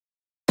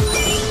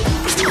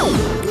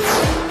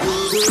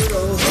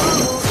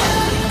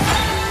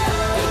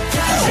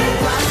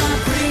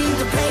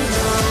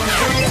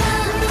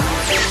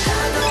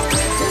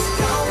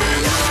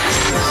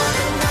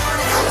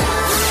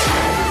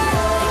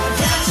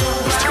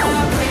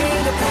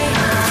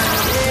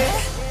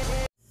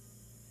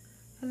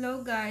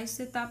So guys,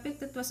 the topic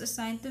that was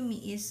assigned to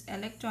me is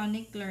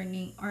electronic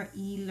learning or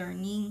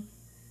e-learning.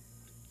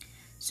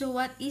 So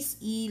what is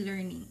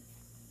e-learning?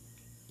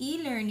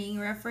 E-learning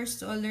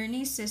refers to a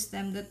learning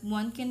system that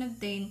one can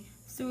obtain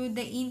through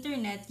the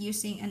internet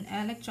using an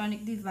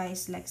electronic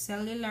device like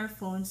cellular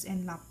phones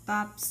and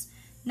laptops.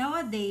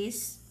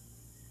 Nowadays,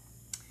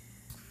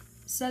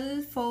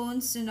 cell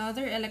phones and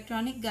other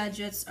electronic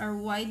gadgets are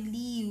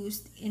widely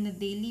used in a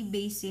daily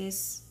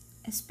basis,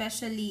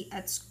 especially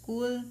at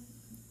school.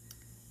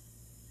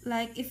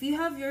 Like if you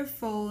have your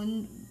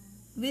phone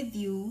with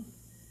you,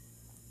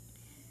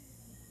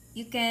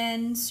 you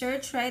can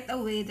search right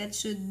away that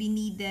should be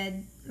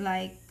needed,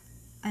 like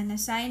an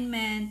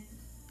assignment,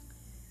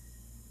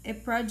 a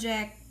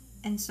project,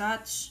 and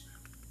such.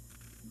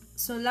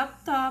 So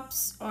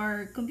laptops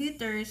or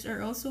computers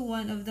are also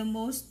one of the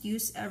most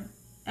used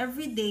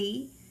every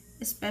day,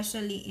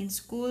 especially in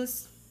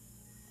schools.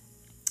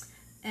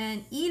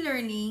 And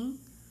e-learning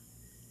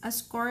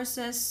as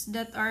courses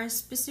that are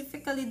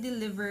specifically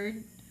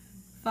delivered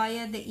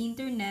via the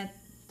internet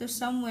to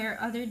somewhere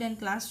other than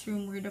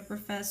classroom where the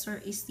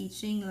professor is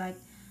teaching, like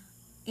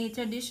a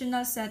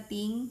traditional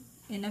setting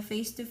in a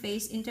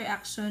face-to-face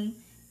interaction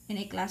in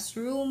a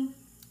classroom.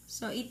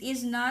 So it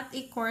is not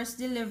a course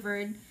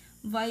delivered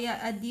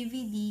via a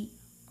DVD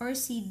or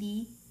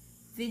CD,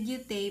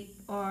 videotape,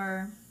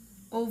 or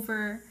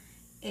over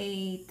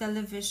a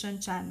television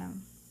channel.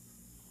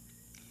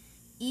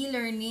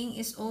 E-learning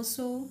is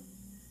also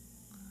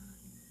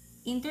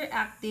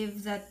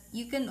interactive, that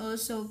you can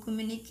also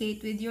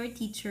communicate with your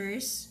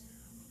teachers,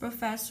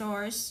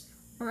 professors,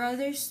 or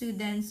other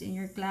students in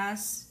your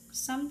class.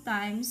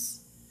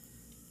 Sometimes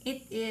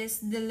it is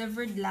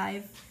delivered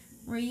live,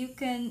 where you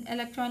can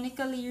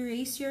electronically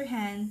raise your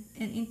hand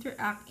and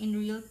interact in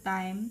real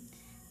time.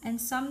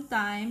 And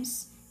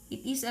sometimes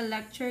it is a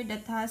lecture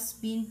that has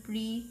been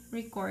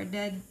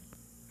pre-recorded.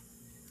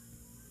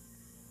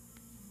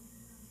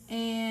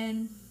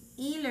 And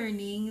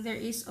e-learning, there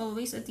is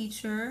always a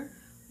teacher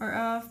or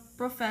a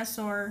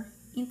professor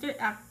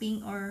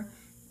interacting or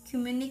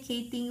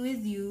communicating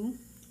with you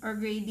or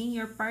grading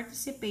your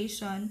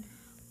participation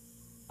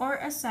or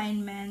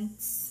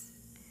assignments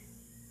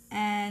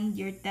and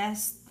your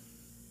test.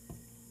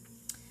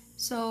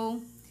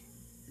 So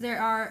there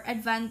are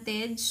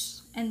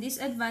advantages and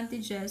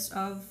disadvantages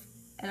of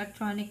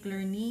electronic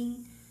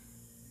learning.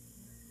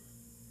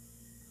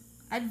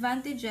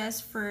 Advantages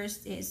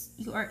first is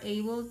you are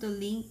able to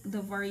link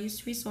the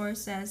various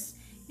resources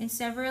in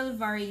several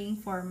varying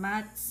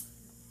formats.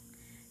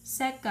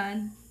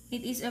 Second,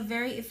 it is a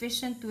very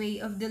efficient way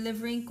of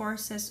delivering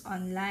courses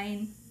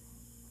online.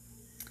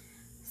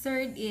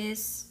 Third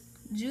is,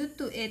 due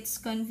to its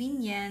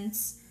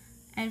convenience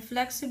and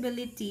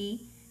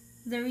flexibility,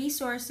 the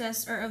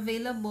resources are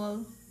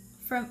available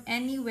from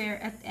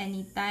anywhere at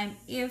any time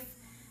if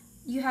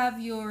you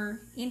have your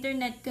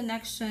internet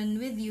connection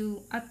with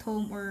you at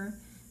home or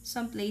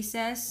some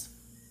places.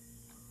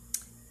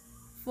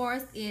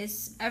 Fourth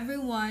is,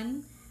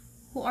 everyone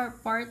who are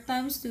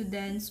part-time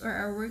students or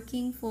are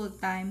working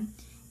full-time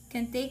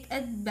can take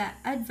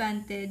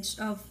advantage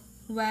of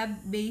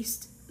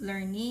web-based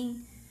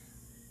learning.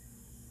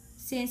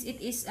 Since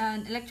it is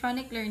an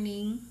electronic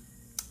learning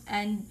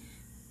and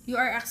you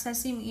are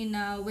accessing in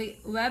a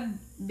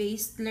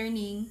web-based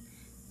learning,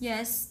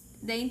 yes,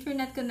 the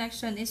internet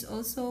connection is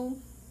also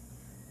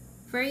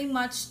very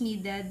much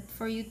needed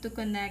for you to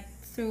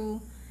connect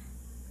through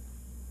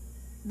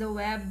the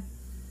web.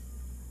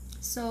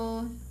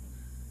 So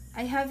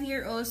I have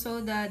here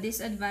also the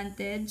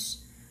disadvantage.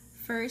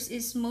 First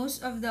is,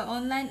 most of the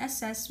online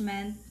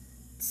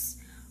assessments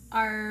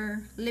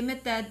are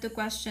limited to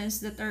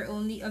questions that are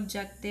only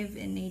objective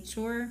in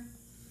nature.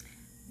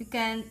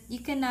 You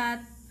cannot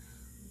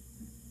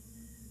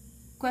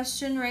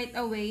question right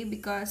away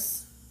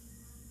because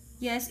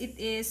yes, it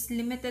is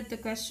limited to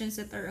questions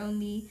that are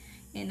only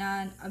in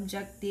an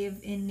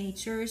objective in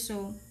nature.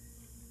 So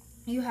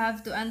you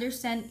have to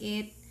understand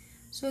it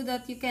so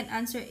that you can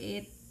answer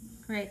it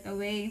right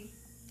away.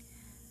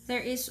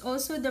 There is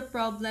also the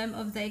problem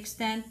of the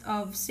extent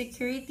of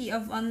security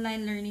of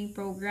online learning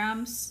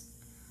programs.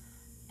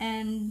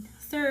 And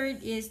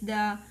third is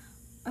the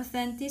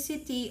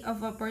authenticity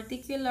of a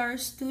particular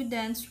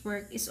student's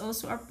work is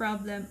also a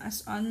problem,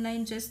 as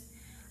online just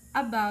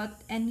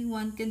about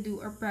anyone can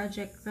do a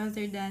project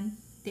rather than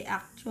the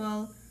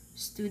actual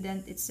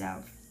student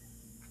itself.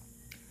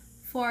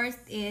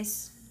 Fourth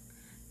is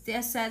the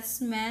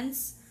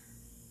assessments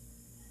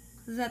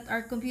that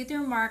are computer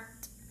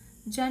marked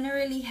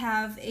generally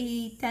have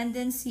a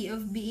tendency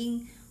of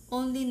being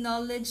only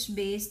knowledge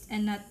based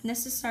and not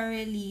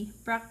necessarily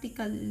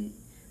practicality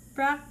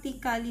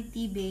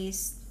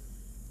based.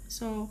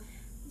 So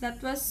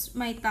that was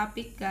my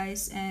topic,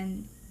 guys,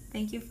 and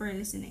thank you for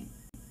listening.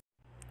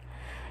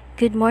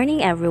 Good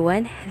morning,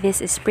 everyone.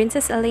 This is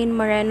Princess Elaine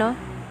Moreno,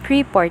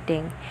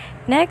 reporting.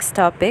 Next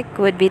topic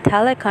would be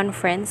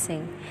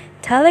teleconferencing.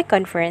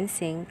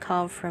 Teleconferencing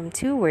comes from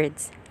two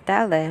words,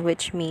 tele,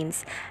 which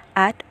means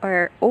at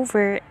or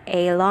over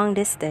a long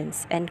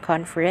distance, and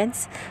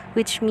conference,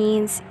 which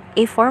means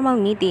a formal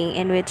meeting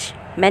in which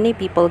many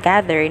people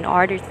gather in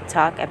order to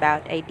talk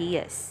about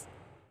ideas.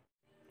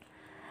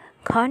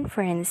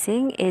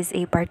 Conferencing is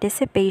a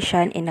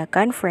participation in a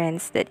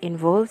conference that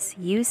involves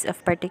use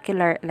of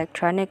particular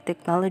electronic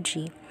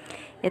technology.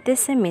 It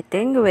is a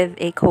meeting with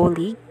a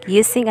colleague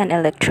using an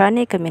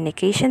electronic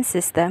communication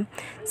system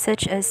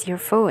such as your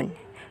phone,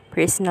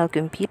 personal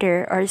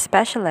computer, or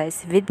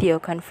specialized video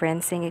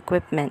conferencing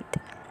equipment.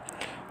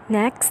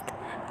 Next,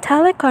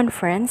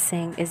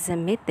 teleconferencing is a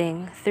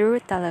meeting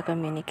through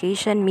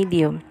telecommunication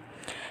medium.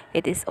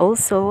 It is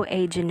also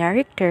a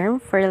generic term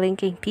for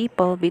linking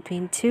people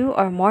between two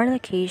or more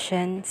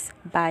locations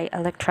by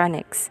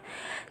electronics.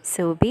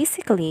 So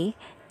basically,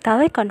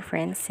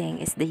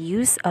 teleconferencing is the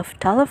use of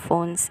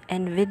telephones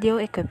and video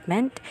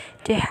equipment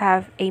to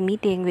have a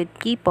meeting with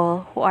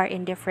people who are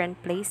in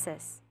different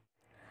places.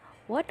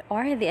 What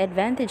are the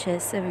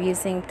advantages of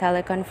using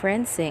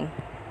teleconferencing?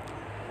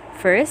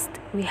 First,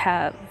 we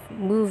have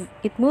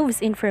it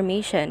moves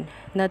information,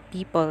 not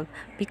people,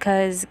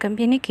 because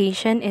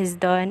communication is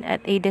done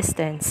at a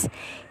distance.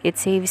 It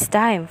saves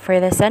time, for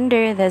the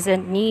sender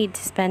doesn't need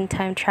to spend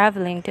time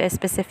traveling to a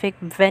specific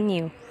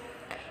venue.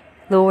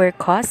 Lower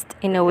cost,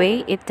 in a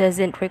way, it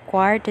doesn't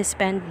require to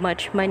spend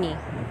much money.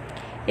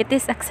 It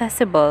is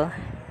accessible.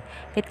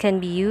 It can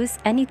be used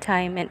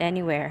anytime and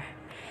anywhere.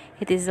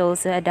 It is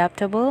also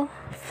adaptable,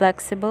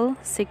 flexible,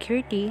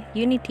 security,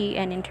 unity,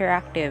 and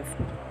interactive.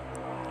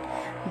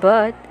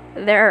 But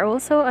there are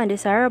also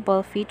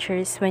undesirable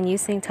features when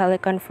using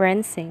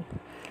teleconferencing.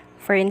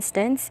 For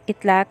instance,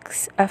 it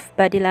lacks of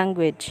body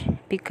language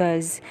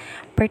because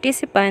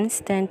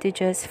participants tend to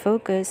just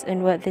focus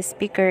on what the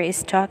speaker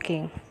is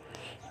talking.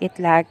 It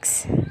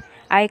lacks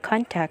eye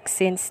contact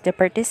since the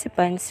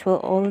participants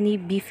will only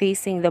be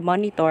facing the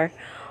monitor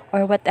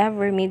or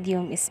whatever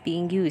medium is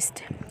being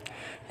used.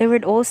 There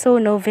would also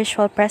no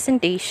visual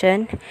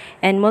presentation,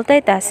 and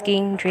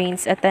multitasking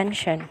drains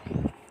attention.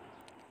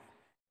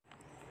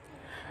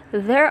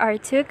 There are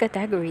two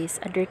categories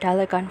under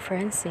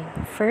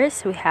teleconferencing.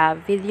 First, we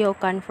have video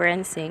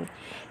conferencing.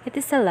 It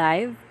is a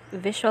live,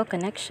 visual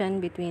connection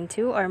between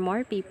two or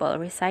more people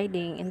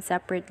residing in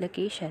separate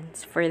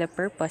locations for the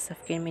purpose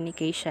of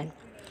communication.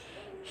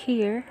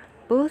 Here,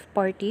 both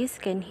parties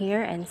can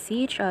hear and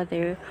see each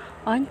other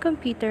on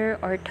computer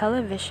or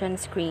television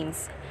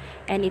screens,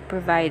 and it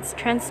provides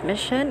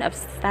transmission of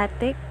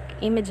static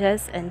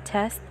images and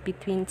text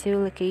between two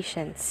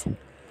locations.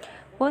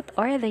 What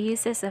are the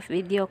uses of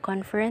video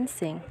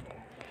conferencing?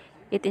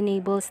 It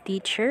enables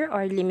teacher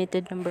or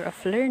limited number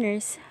of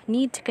learners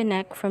need to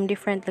connect from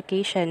different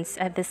locations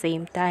at the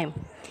same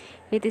time.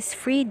 It is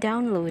free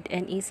download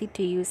and easy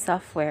to use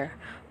software,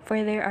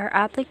 for there are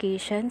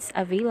applications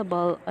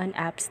available on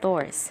app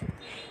stores.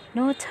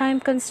 No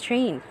time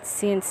constraint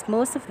since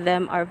most of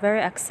them are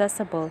very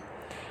accessible.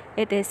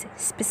 It is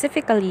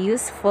specifically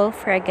useful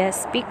for a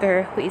guest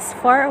speaker who is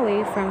far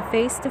away from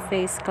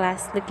face-to-face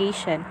class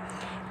location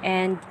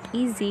and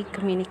easy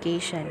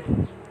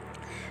communication.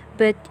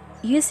 But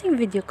using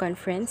video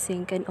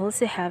conferencing can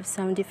also have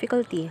some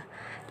difficulty,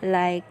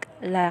 like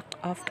lack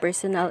of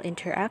personal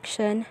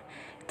interaction,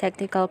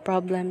 technical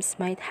problems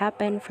might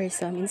happen for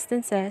some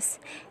instances,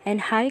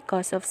 and high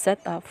cost of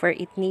setup where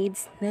it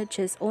needs not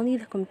just only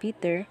the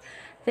computer,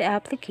 the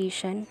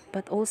application,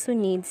 but also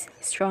needs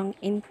strong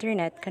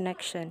internet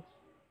connection.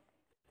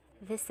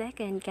 The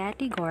second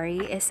category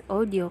is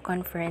audio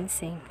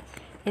conferencing.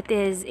 It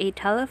is a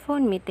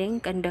telephone meeting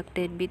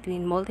conducted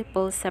between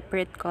multiple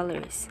separate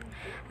callers.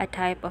 A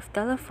type of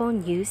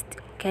telephone used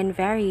can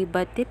vary,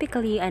 but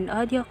typically an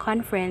audio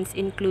conference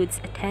includes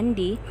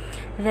attendee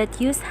that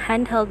use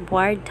handheld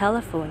wired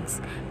telephones,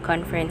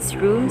 conference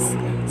rooms,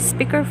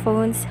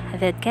 speakerphones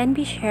that can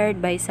be shared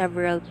by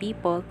several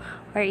people,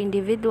 or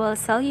individual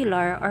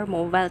cellular or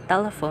mobile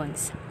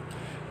telephones.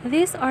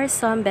 These are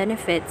some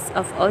benefits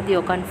of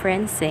audio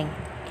conferencing.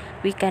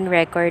 We can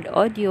record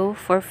audio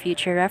for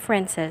future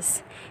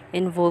references,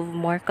 involve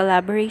more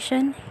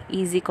collaboration,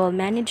 easy call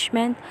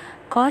management,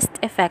 cost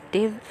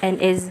effective,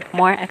 and is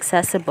more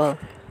accessible.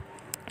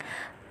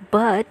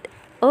 But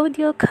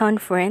audio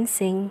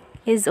conferencing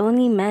is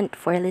only meant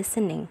for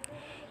listening.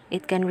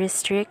 It can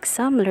restrict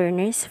some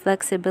learners'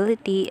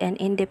 flexibility and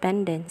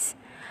independence.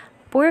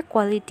 Poor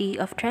quality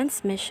of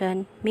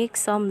transmission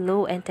makes some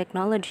low-end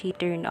technology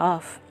turn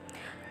off.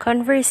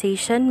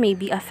 Conversation may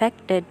be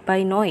affected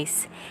by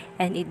noise,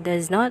 and it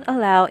does not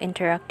allow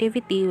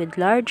interactivity with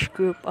large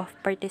group of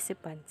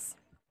participants.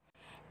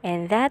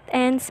 And that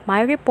ends my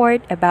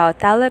report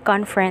about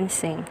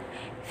teleconferencing.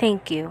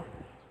 Thank you.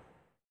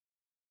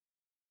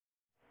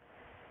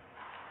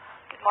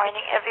 Good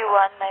morning,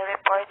 everyone. My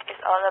report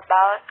is all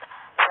about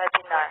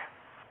webinar.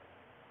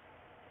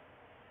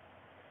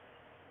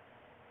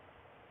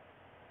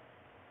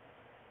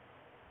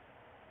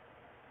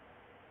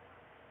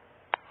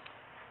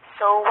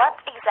 So what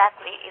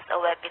exactly is a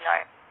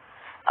webinar?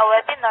 A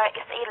webinar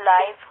is a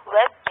live,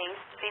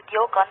 web-based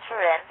video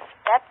conference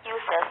that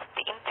uses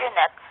the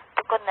internet to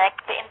to connect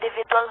the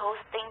individual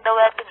hosting the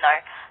webinar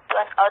to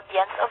an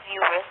audience of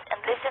viewers and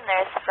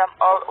listeners from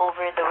all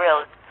over the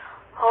world.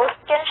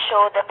 Hosts can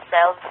show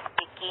themselves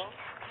speaking,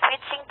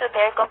 switching to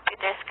their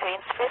computer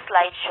screens for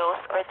slideshows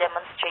or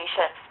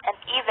demonstrations, and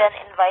even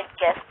invite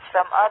guests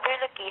from other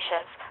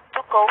locations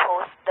to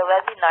co-host the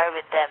webinar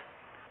with them.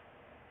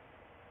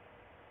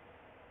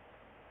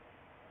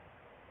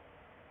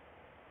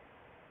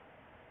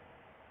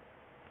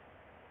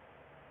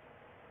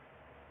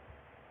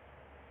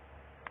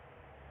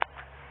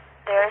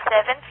 There are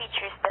 7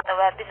 features that a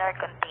webinar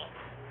contains.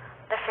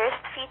 The first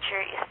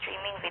feature is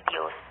streaming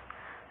videos.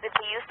 With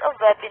the use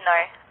of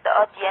webinar, the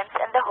audience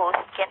and the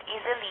host can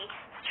easily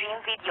stream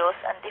videos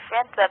on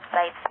different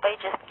websites by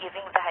just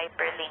giving the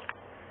hyperlink.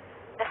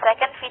 The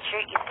second feature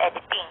is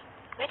editing,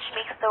 which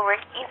makes the work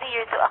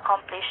easier to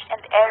accomplish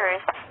and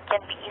errors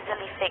can be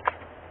easily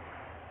fixed.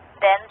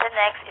 Then the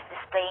next is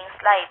displaying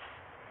slides.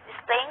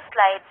 Displaying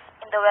slides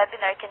in the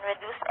webinar can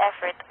reduce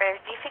effort or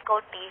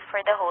difficulty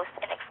for the host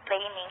in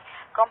explaining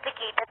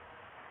complicated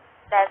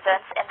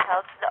lessons and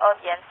helps the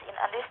audience in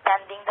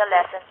understanding the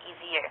lesson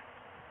easier.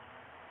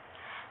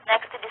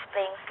 Next to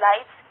displaying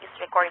slides is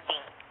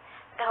recording.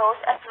 The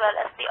host as well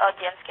as the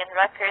audience can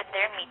record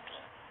their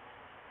meeting.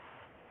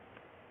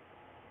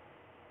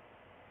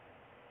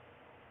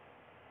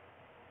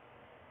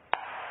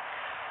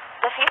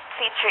 The fifth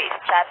feature is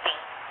chatting.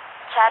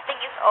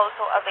 Chatting is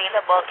also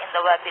available in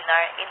the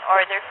webinar in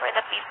order for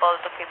the people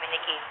to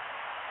communicate.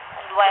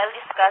 And while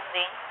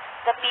discussing,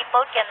 the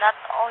people can not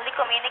only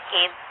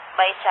communicate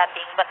by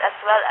chatting but as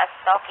well as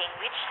talking,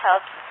 which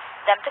helps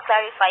them to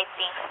clarify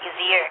things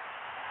easier.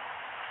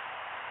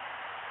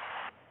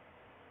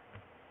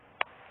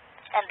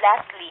 And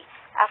lastly,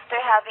 after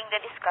having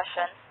the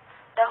discussions,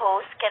 the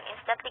host can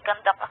instantly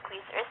conduct a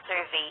quiz or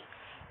survey,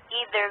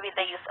 either with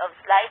the use of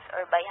slides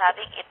or by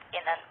having it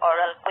in an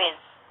oral quiz.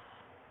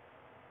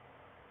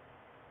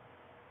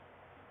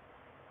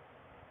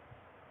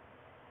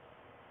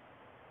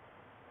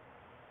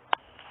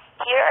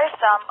 Here are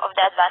some of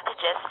the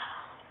advantages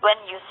when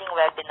using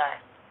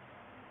webinar.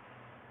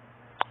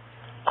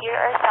 Here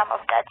are some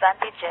of the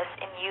advantages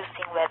in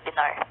using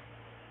webinar.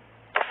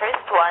 The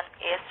first one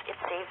is it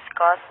saves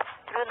costs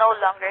through no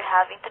longer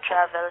having to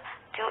travel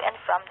to and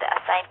from the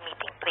assigned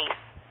meeting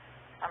place.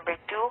 Number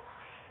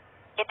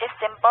 2, it is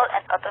simple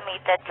and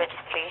automated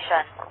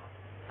registration.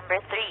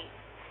 Number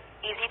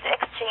 3, easy to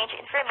exchange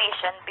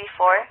information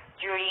before,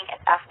 during,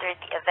 and after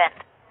the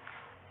event.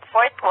 The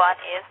fourth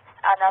one is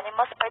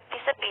anonymous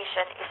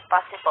participation is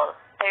possible.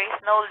 There is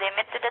no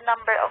limit to the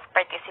number of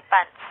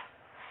participants.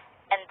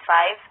 And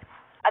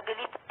 5,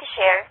 ability to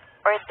share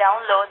or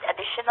download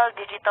additional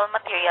digital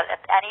material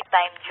at any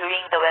time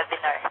during the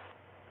webinar.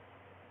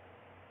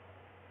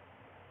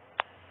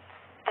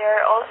 There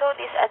are also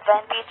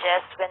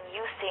disadvantages when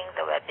using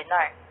the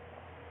webinar.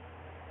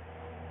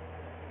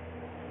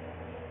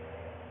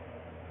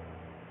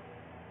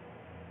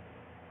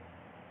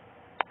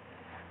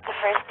 The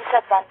first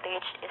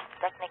disadvantage is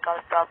technical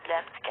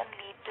problems can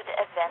lead to the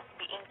event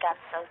being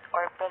cancelled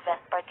or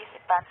prevent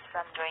participants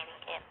from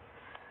joining in.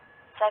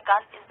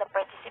 Second is the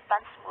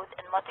participants' mood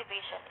and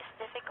motivation is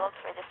difficult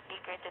for the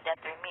speaker to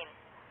determine.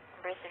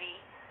 Number 3,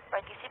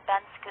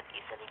 participants could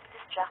easily be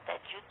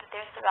distracted due to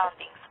their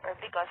surroundings or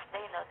because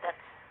they know that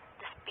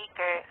the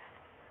speaker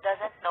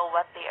doesn't know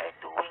what they are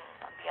doing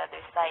on the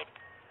other side.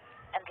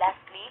 And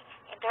lastly,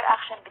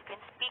 interaction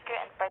between speaker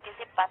and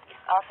participant is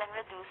often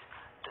reduced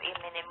to a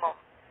minimum.